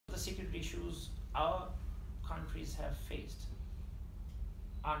issues our countries have faced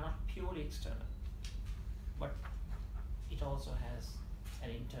are not purely external, but it also has an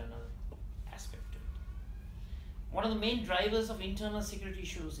internal aspect to it. One of the main drivers of internal security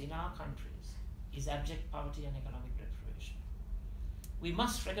issues in our countries is abject poverty and economic deprivation. We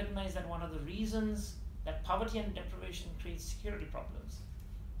must recognize that one of the reasons that poverty and deprivation create security problems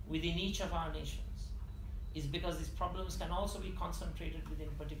within each of our nations is because these problems can also be concentrated within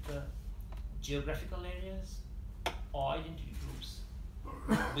particular geographical areas or identity groups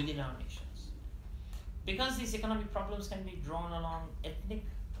within our nations. Because these economic problems can be drawn along ethnic,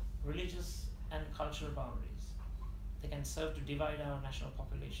 religious, and cultural boundaries, they can serve to divide our national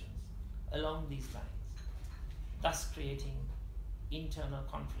populations along these lines, thus creating internal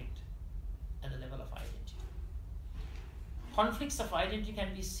conflict at the level of identity. Conflicts of identity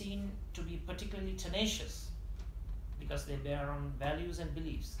can be seen to be particularly tenacious because they bear on values and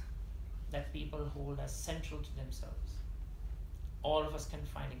beliefs that people hold as central to themselves. All of us can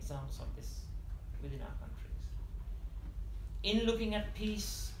find examples of this within our countries. In looking at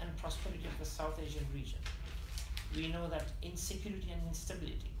peace and prosperity of the South Asian region, we know that insecurity and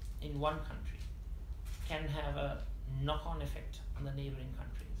instability in one country can have a knock-on effect on the neighboring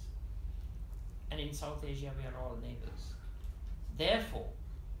countries. And in South Asia, we are all neighbors. Therefore,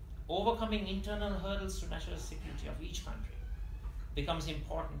 overcoming internal hurdles to national security of each country becomes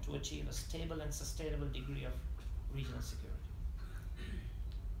important to achieve a stable and sustainable degree of regional security.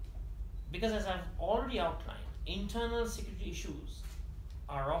 Because as I've already outlined, internal security issues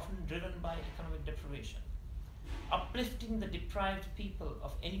are often driven by economic deprivation. Uplifting the deprived people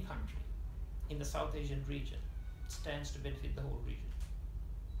of any country in the South Asian region stands to benefit the whole region.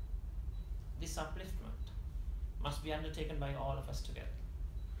 This upliftment must be undertaken by all of us together.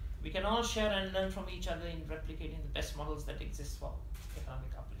 We can all share and learn from each other in replicating the best models that exist for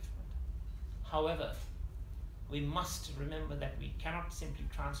economic upliftment. However, we must remember that we cannot simply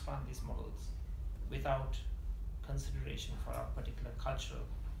transplant these models without consideration for our particular cultural,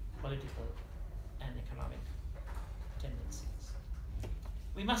 political, and economic tendencies.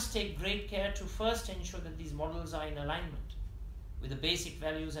 We must take great care to first ensure that these models are in alignment with the basic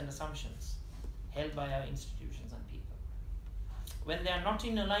values and assumptions held by our institutions and people. When they are not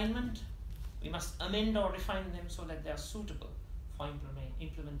in alignment, we must amend or refine them so that they are suitable for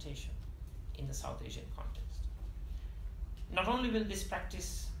implementation in the South Asian context. Not only will this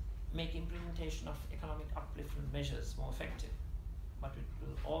practice make implementation of economic upliftment measures more effective, but it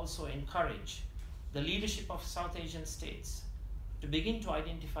will also encourage the leadership of South Asian states to begin to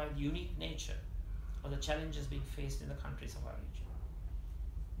identify the unique nature of the challenges being faced in the countries of our region.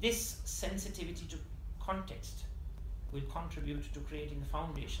 This sensitivity to context will contribute to creating the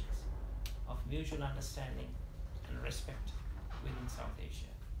foundations of mutual understanding and respect within South Asia.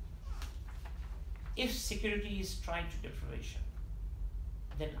 If security is tied to deprivation,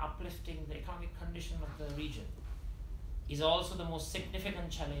 then uplifting the economic condition of the region is also the most significant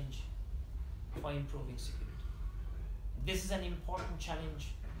challenge for improving security. This is an important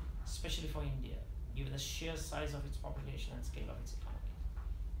challenge, especially for India, given the sheer size of its population and scale of its economy.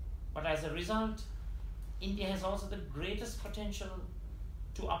 But as a result, India has also the greatest potential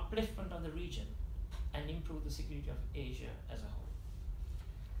to upliftment of the region and improve the security of Asia as a whole.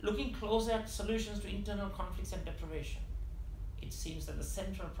 Looking closer at solutions to internal conflicts and deprivation, it seems that the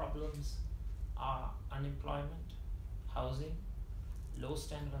central problems are unemployment, housing, low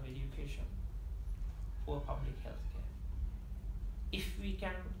standard of education, poor public health care. If we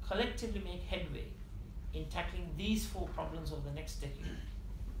can collectively make headway in tackling these four problems over the next decade,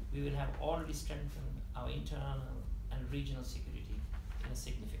 we will have already strengthened our internal and regional security in a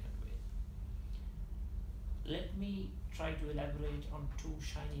significant way. Let me try to elaborate on two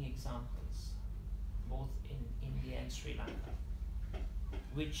shining examples, both in India and Sri Lanka,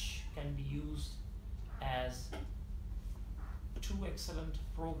 which can be used as two excellent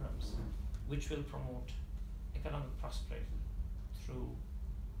programs which will promote economic prosperity through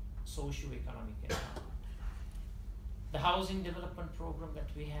socio-economic empowerment. The housing development program that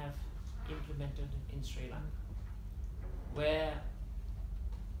we have implemented in Sri Lanka, where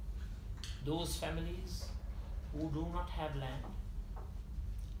those families who do not have land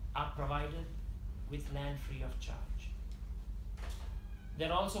are provided with land free of charge.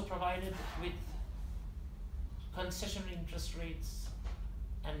 They're also provided with concessionary interest rates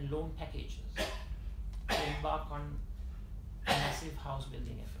and loan packages to embark on a massive house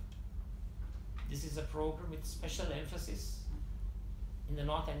building effort. This is a program with special emphasis in the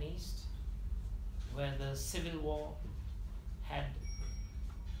north and east, where the civil war had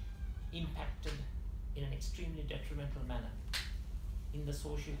impacted in an extremely detrimental manner in the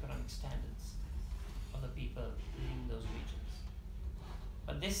socio-economic standards of the people living in those regions.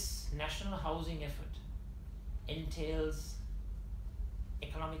 But this national housing effort entails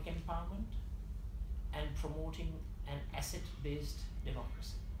economic empowerment and promoting an asset-based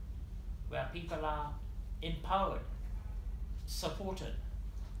democracy, where people are empowered, supported,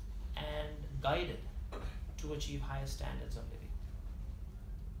 and guided to achieve higher standards of living.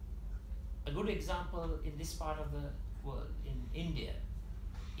 A good example in this part of the world, in India,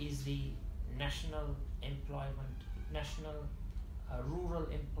 is the National Rural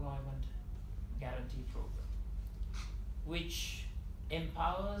Employment Guarantee Program, which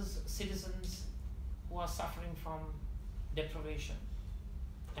empowers citizens who are suffering from deprivation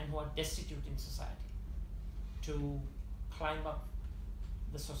and who are destitute in society to climb up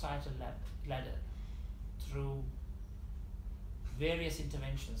the societal ladder through various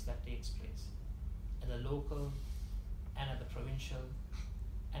interventions that takes place at the local and at the provincial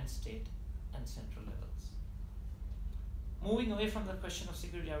and state and central levels. Moving away from the question of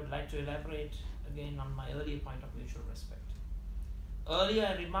security, I would like to elaborate again on my earlier point of mutual respect. Earlier,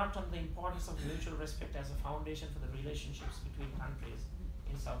 I remarked on the importance of mutual respect as a foundation for the relationships between countries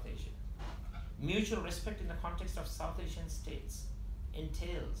in South Asia. Mutual respect in the context of South Asian states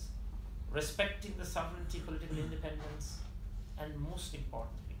entails respecting the sovereignty, political independence, and most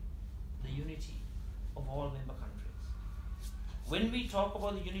importantly, the unity of all member countries. When we talk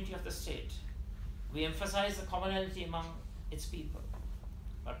about the unity of the state, we emphasize the commonality among its people,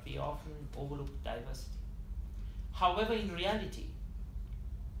 but we often overlook diversity. However, in reality,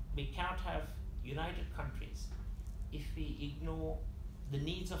 we cannot have united countries if we ignore the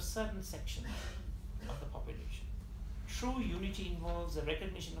needs of certain sections of the population. True unity involves a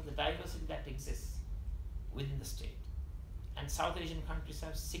recognition of the diversity that exists within the state. And South Asian countries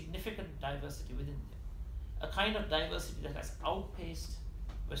have significant diversity within them, a kind of diversity that has outpaced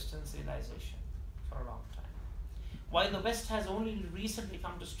Western civilization for a long time. While the West has only recently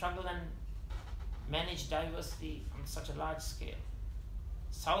come to struggle and manage diversity on such a large scale,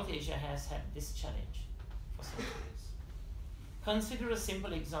 South Asia has had this challenge for centuries. Consider a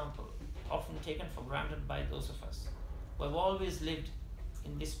simple example, often taken for granted by those of us who have always lived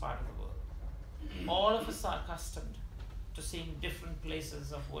in this part of the world. All of us are accustomed to seeing different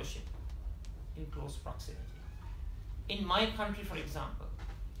places of worship in close proximity. In my country, for example,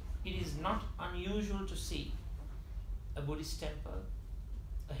 it is not unusual to see a Buddhist temple,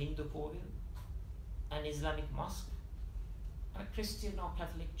 a Hindu koil, an Islamic mosque, and a Christian or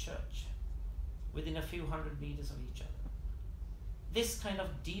Catholic church within a few hundred meters of each other. This kind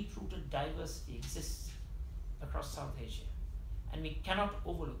of deep-rooted diversity exists across South Asia, and we cannot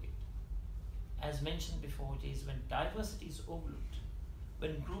overlook it. As mentioned before, it is when diversity is overlooked,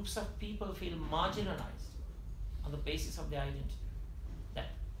 when groups of people feel marginalized on the basis of their identity, that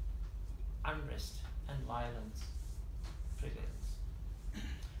unrest and violence prevails.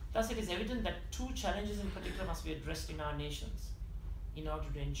 Thus, it is evident that two challenges in particular must be addressed in our nations in order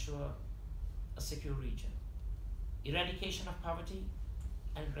to ensure a secure region: eradication of poverty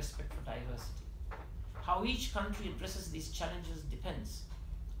and respect for diversity. How each country addresses these challenges depends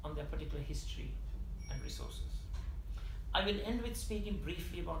on their particular history and resources. I will end with speaking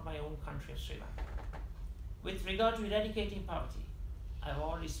briefly about my own country of Sri Lanka. With regard to eradicating poverty, I have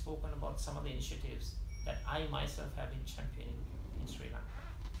already spoken about some of the initiatives that I myself have been championing in Sri Lanka.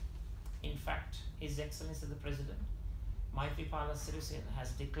 In fact, His Excellency the President, Maithripala Sirisena, has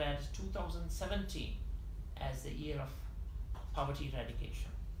declared 2017 as the year of poverty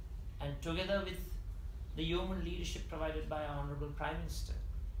eradication. And together with the yeoman leadership provided by our Honorable Prime Minister,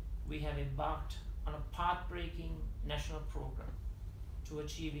 we have embarked on a path-breaking national program to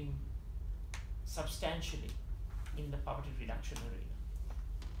achieving substantially in the poverty reduction arena.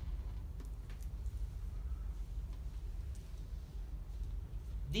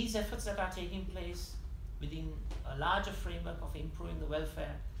 These efforts that are taking place within a larger framework of improving the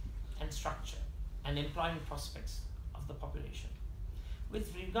welfare and structure and employment prospects of the population.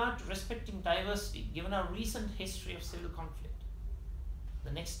 With regard to respecting diversity, given our recent history of civil conflict,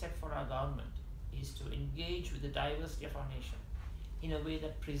 the next step for our government is to engage with the diversity of our nation in a way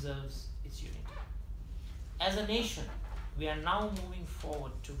that preserves its unity. As a nation, we are now moving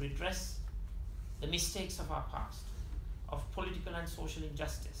forward to redress the mistakes of our past, of political and social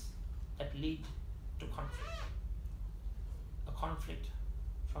injustice that lead to conflict, a conflict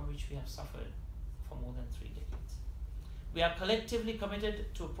from which we have suffered for more than 3 decades. We are collectively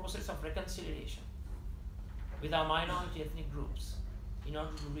committed to a process of reconciliation with our minority ethnic groups in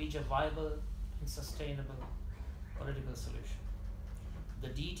order to reach a viable and sustainable political solution. The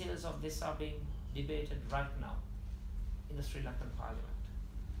details of this are being debated right now in the Sri Lankan Parliament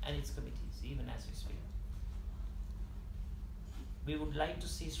and its committees, even as we speak. We would like to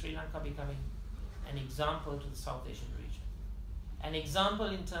see Sri Lanka becoming an example to the South Asian region, an example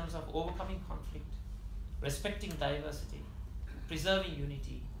in terms of overcoming conflict, respecting diversity, preserving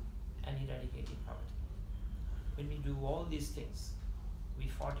unity, and eradicating poverty. When we do all these things, we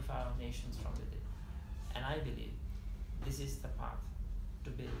fortify our nations from within. And I believe this is the path to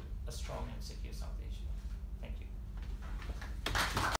build a strong and secure South Asia. Thank you.